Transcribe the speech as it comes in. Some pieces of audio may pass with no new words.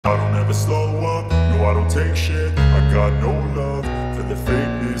never slow up, no I don't take shit. I got no love for the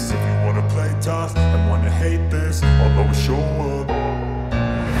fakeness. If you wanna play tough and wanna hate this, I'll always show up.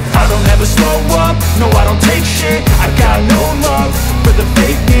 I don't ever slow up, no I don't take shit. I got no love for the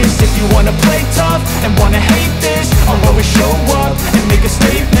fakeness. If you wanna play tough and wanna hate this, I'll always show up and make a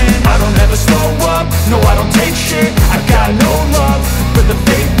statement. I don't ever slow up, no I don't take shit. I got no love for the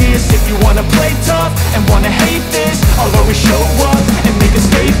fakeness. If you wanna play tough and wanna hate this, I'll always show up and make a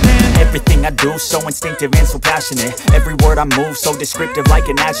statement. Everything I do so instinctive and so passionate. Every word I move so descriptive like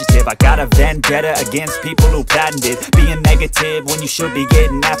an adjective. I got a vendetta against people who patented being negative when you should be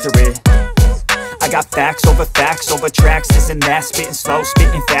getting after it. I got facts over tracks, this and that. Spitting slow,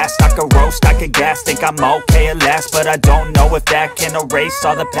 spitting fast. I could roast, I could gas. Think I'm okay at last, but I don't know if that can erase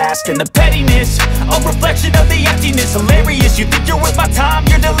all the past. And the pettiness, a reflection of the emptiness. Hilarious, you think you're worth my time,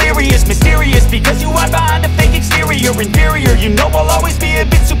 you're delirious. Mysterious, because you hide behind a fake exterior. Inferior, you know I'll always be a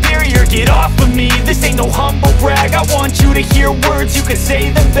bit superior. Get off of me, this ain't no humble brag. I want you to hear words, you can say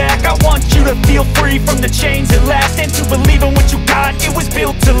them back. I want you to feel free from the chains at last, and to believe in what you got, it was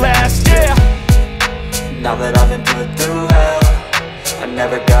built to last, yeah. Now that I've been put through hell, I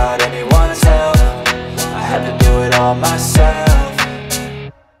never got anyone's help. I had to do it all myself.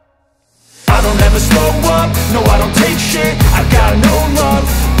 I don't ever slow up, no I don't take shit. I got no love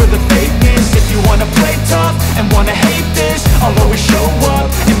for the fakeness. If you wanna play tough and wanna hate this, I'll always show up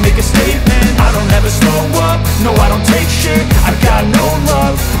and make a statement. I don't ever slow up, no I don't take shit. I got no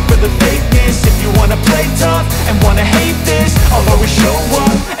love for the fakeness. If you wanna play tough and wanna hate this, I'll always show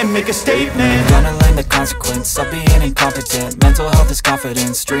up and make a statement. Gonna learn the consequence of being incompetent. Mental health is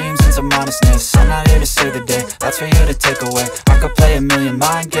confidence, dreams and some honestness. I'm not here to save the day, that's for you to take away. I could play a million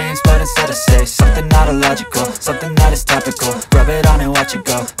mind games, but instead I say something not illogical, something that is topical. Rub it on and watch it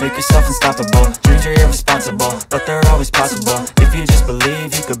go, make yourself unstoppable. Dreams are irresponsible, but they're always possible. If you just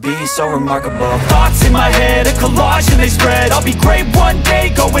believe, you could be so remarkable. Thoughts in my head, a collage and they spread. I'll be great one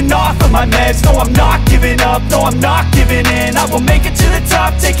day, going off of my meds. No, I'm not giving up, no, I'm not giving in. I will make it to the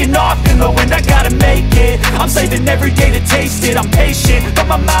top, taking off in the wind. I gotta make it, I'm saving every day to taste it. I'm patient, but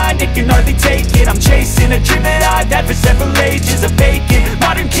my mind, it can hardly take it. I'm chasing a dream that I've had for several ages. A vacant,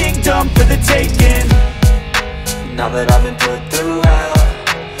 modern kingdom for the taking. Now that I've been put through hell,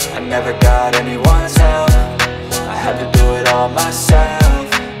 I never got anyone's help. I had to do it all myself.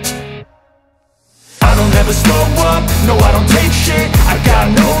 I don't ever slow up, no I don't take shit. I got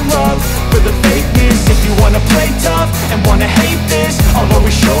no love for the fakeness. If you wanna play tough and wanna hate this, I'll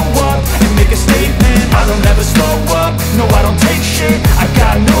always show up and make a statement. I don't ever slow up, no I don't take shit. I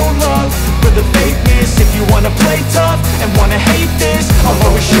got no love for the fakeness. If you wanna play tough and wanna hate this, I'll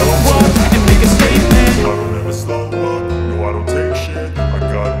always show up and make a statement.